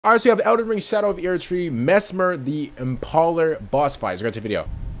Alright, so you have Elden Ring, Shadow of Erdtree, Messmer, the Impaler boss fight. Let's go to the video.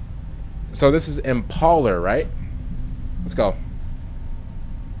 So this is Impaler, right? Let's go.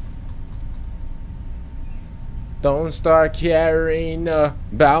 Don't start caring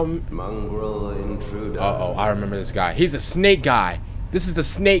about mongrel intruder. Uh-oh, I remember this guy. He's a snake guy. This is the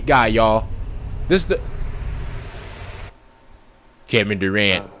snake guy, y'all. This is the Kevin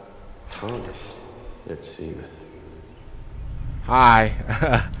Durant. Tarnished, it seemeth. Hi.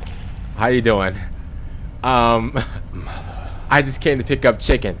 How you doing? Mother, I just came to pick up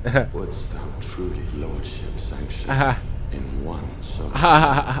chicken. wouldst thou truly lordship sanction in one so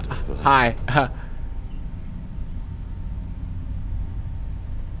Hi.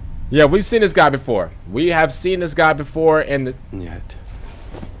 Yeah, we've seen this guy before. We have seen this guy before in the... Yet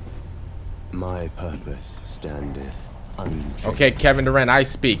my purpose standeth unchanged. Okay, Kevin Durant, I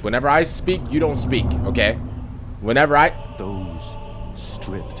speak. Whenever I speak, you don't speak, okay? Whenever I... Those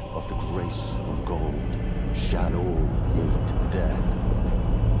stripped of the grace of gold shall all meet death.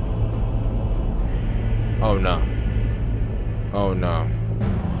 Oh no. Oh no.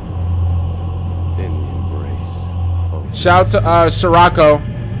 In the embrace of Shout out to Sirocco.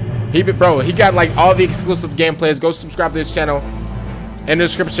 He got like all the exclusive gameplays. Go subscribe to his channel in the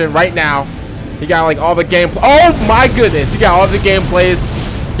description right now. He got like all the gameplay. Oh my goodness, he got all the gameplays.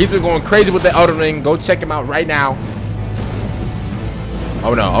 He's been going crazy with the Elden Ring. Go check him out right now.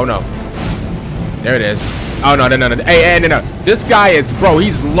 Oh no, oh no. There it is. Oh no, no. Hey, no. This guy is, bro,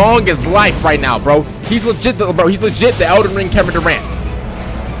 he's long as life right now, bro. He's legit, bro. He's legit the Elden Ring Kevin Durant.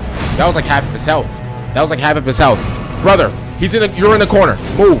 That was like half of his health. That was like half of his health. Brother, you're in the corner.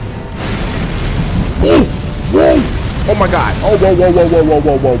 Move. Whoa, whoa. Oh my god. Oh, whoa.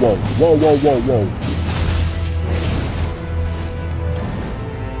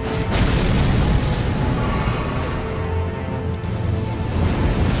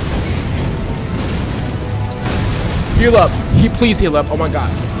 Heal up. Please heal up. Oh my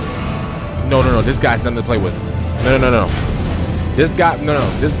god. No. This guy's nothing to play with. No. This guy,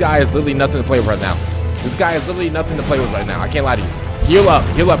 This guy is literally nothing to play with right now. This guy is literally nothing to play with right now. I can't lie to you. Heal up.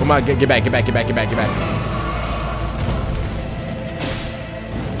 I'm gonna get back.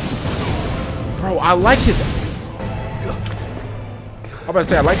 Bro, I like his... I'm about to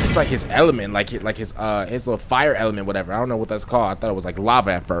say, I like his element, like his little fire element, whatever. I don't know what that's called. I thought it was like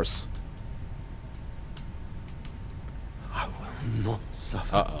lava at first. I will not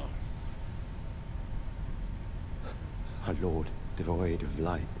suffer. Uh-oh. A lord devoid of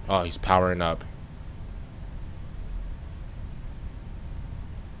light. Oh, he's powering up.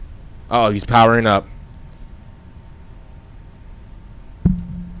 Oh, he's powering up.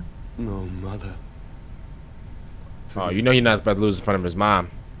 No, mother. Oh, you know he's not about to lose in front of his mom.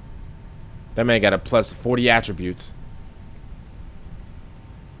 That man got a plus 40 attributes.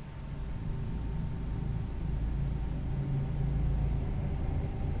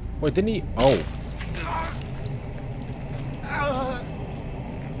 Wait, didn't he? Oh.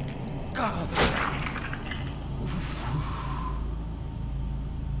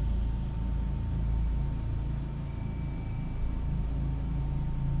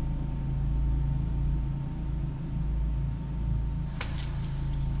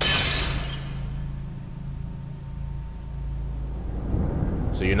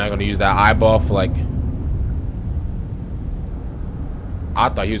 So you're not gonna use that eyeball for like... I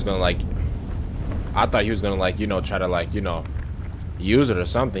thought he was gonna like, you know, try to like, you know, use it or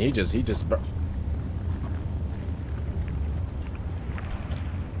something. He just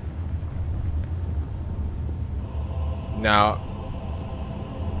now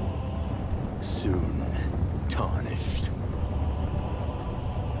soon tarnished.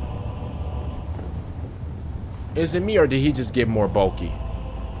 is it me or did he just get more bulky?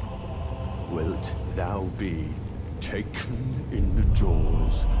 Wilt thou be taken in the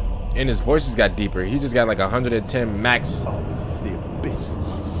jaws And his voice just got deeper. He just got like 110 max. of the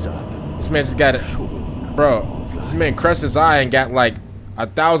abyssal serpent? This man just got it, bro. This man crushed his eye and got like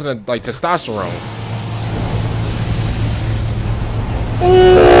 1,000 of like testosterone.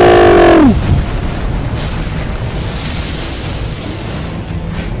 Ooh!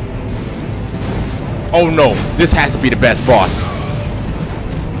 Oh no, this has to be the best boss.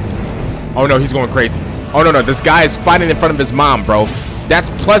 Oh no, he's going crazy. Oh no, this guy is fighting in front of his mom, bro. That's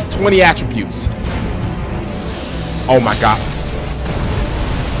plus 20 attributes. Oh my god.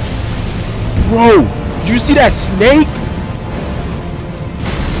 Bro, did you see that snake?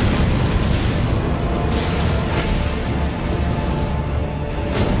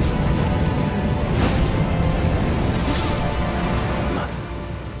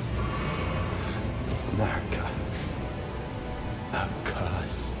 America. A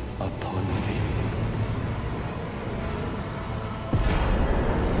curse.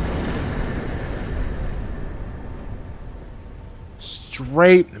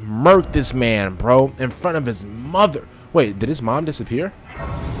 straight murked this man, bro, in front of his mother. Wait, did his mom disappear?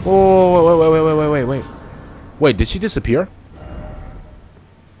 Whoa, wait. Wait, did she disappear?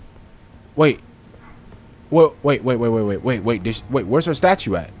 Wait, where's her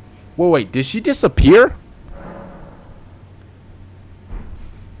statue at? Wait, did she disappear?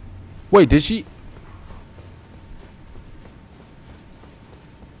 Wait, did she?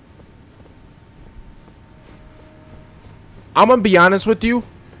 I'm gonna be honest with you.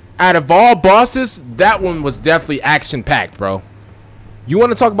 Out of all bosses, that one was definitely action-packed, bro. You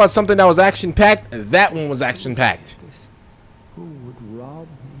want to talk about something that was action-packed? That one was action-packed. Who would rob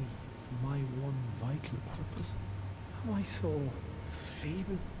me of my one vital purpose? Am I so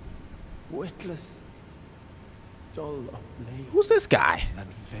feeble, witless, dull of blade? Who's this guy? That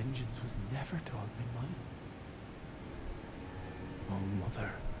vengeance was never to have been mine. Oh,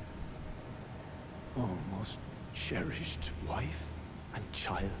 mother. Oh, most cherished wife and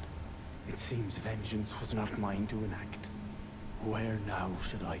child. It seems vengeance was not mine to enact. Where now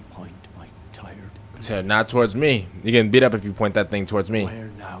should I point my tired blade? So not towards me. You're getting beat up if you point that thing towards me. Where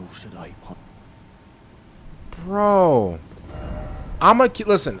now should I point? Bro,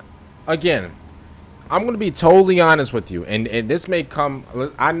 listen, again, I'm gonna be totally honest with you, and this may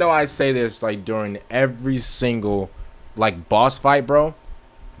come, I know I say this like during every single like boss fight, bro,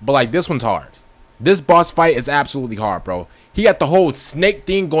 but like this one's hard. This boss fight is absolutely hard, bro. He got the whole snake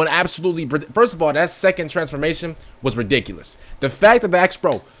thing going absolutely. First of all, that second transformation was ridiculous. The fact that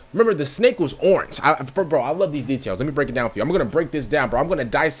bro, remember the snake was orange. Bro, I love these details. Let me break it down for you. I'm gonna break this down, bro. I'm gonna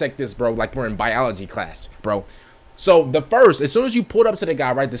dissect this, bro, like we're in biology class, bro. So as soon as you pulled up to the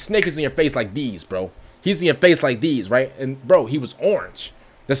guy, right, the snake is in your face like these, bro. He's in your face like these, right? And bro, he was orange.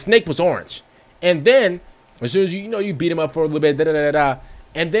 The snake was orange. And then as soon as you beat him up for a little bit,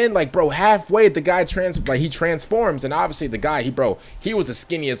 and then like bro, halfway the guy he transforms, and obviously the guy he was as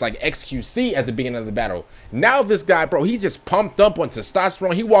skinny as like XQC at the beginning of the battle. Now this guy, bro, he's just pumped up on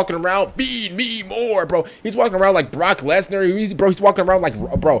testosterone. He walking around, feed me more, bro. He's walking around like Brock Lesnar. He's walking around like,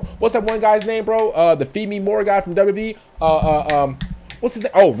 bro, what's that one guy's name, bro? The feed me more guy from WWE. What's his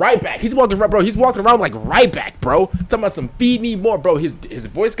name? Oh, Ryback. He's walking around, bro. He's walking around like Ryback, bro. Talking about some feed me more, bro. His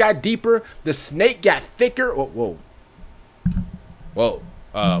voice got deeper. The snake got thicker. Whoa.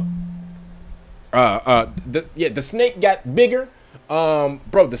 The snake got bigger.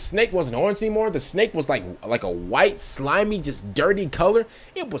 Bro, the snake wasn't orange anymore. The snake was like a white, slimy, just dirty color.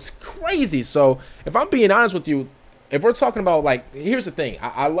 It was crazy. So if I'm being honest with you, if we're talking about like, here's the thing.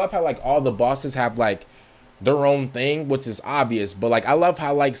 I love how like all the bosses have like their own thing, which is obvious. But like I love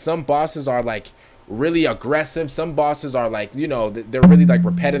how like some bosses are like really aggressive. Some bosses are like, they're really like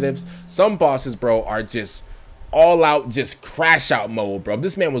repetitive. Some bosses, bro, are just all out, just crash out mode, bro.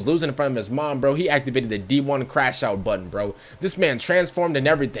 This man was losing in front of his mom, bro. He activated the D1 crash out button, bro. This man transformed and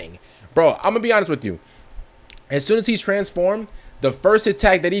everything, bro. I'm gonna be honest with you. As soon as he's transformed, the first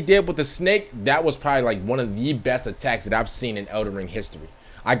attack that he did with the snake, that was probably like one of the best attacks that I've seen in Elden Ring history.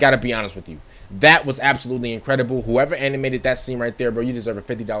 I gotta be honest with you. That was absolutely incredible. Whoever animated that scene right there, bro, you deserve a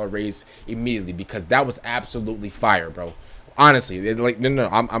 $50 raise immediately, because that was absolutely fire, bro. Honestly, like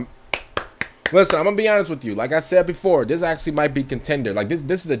no, listen, I'm gonna be honest with you. Like I said before, this actually might be contender. Like this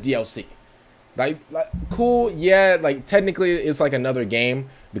is a DLC. Like cool, yeah. Like technically, it's like another game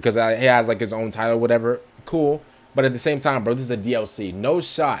because it has like its own title, whatever. Cool, but at the same time, bro, this is a DLC. No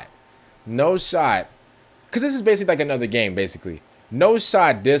shot, because this is basically like another game, basically. No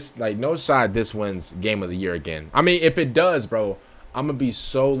shot. This wins Game of the Year again. I mean, if it does, bro, I'm gonna be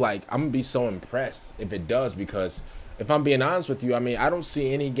so impressed if it does, because if I'm being honest with you, I mean, I don't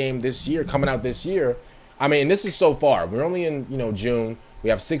see any game this year coming out this year. I mean, this is so far. We're only in, June. We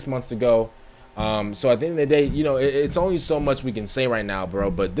have 6 months to go. So at the end of the day, it's only so much we can say right now, bro.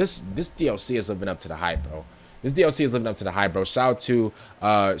 But this DLC is living up to the hype, bro. This DLC is living up to the hype, bro. Shout out to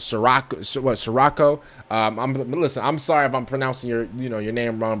Sirocco. Listen, I'm sorry if I'm pronouncing your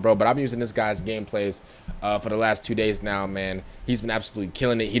name wrong, bro. But I've been using this guy's gameplays for the last 2 days now, man. He's been absolutely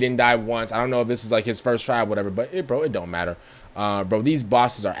killing it. He didn't die once. I don't know if this is like his first try or whatever, but it don't matter. Bro, these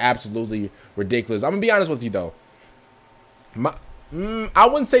bosses are absolutely ridiculous. I'm gonna be honest with you though. I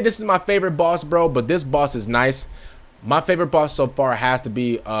wouldn't say this is my favorite boss, bro, but this boss is nice. My favorite boss so far has to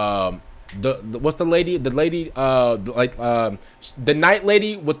be what's the lady? The lady, the Night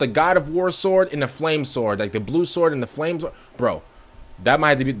Lady with the God of War sword and the flame sword, like the blue sword and the flames, bro. That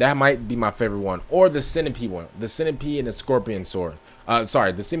might be my favorite one, or the centipede one, the centipede and the scorpion sword.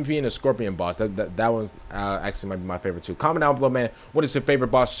 Sorry, the centipede and the scorpion boss. That one's actually might be my favorite too. Comment down below, man. What is your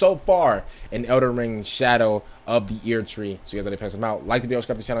favorite boss so far in Elden Ring Shadow of the Erdtree? So you guys, let me them out. Like the video,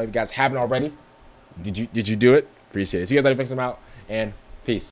 subscribe to the channel if you guys haven't already. Did you do it? Appreciate it. So you guys, let me out. and peace.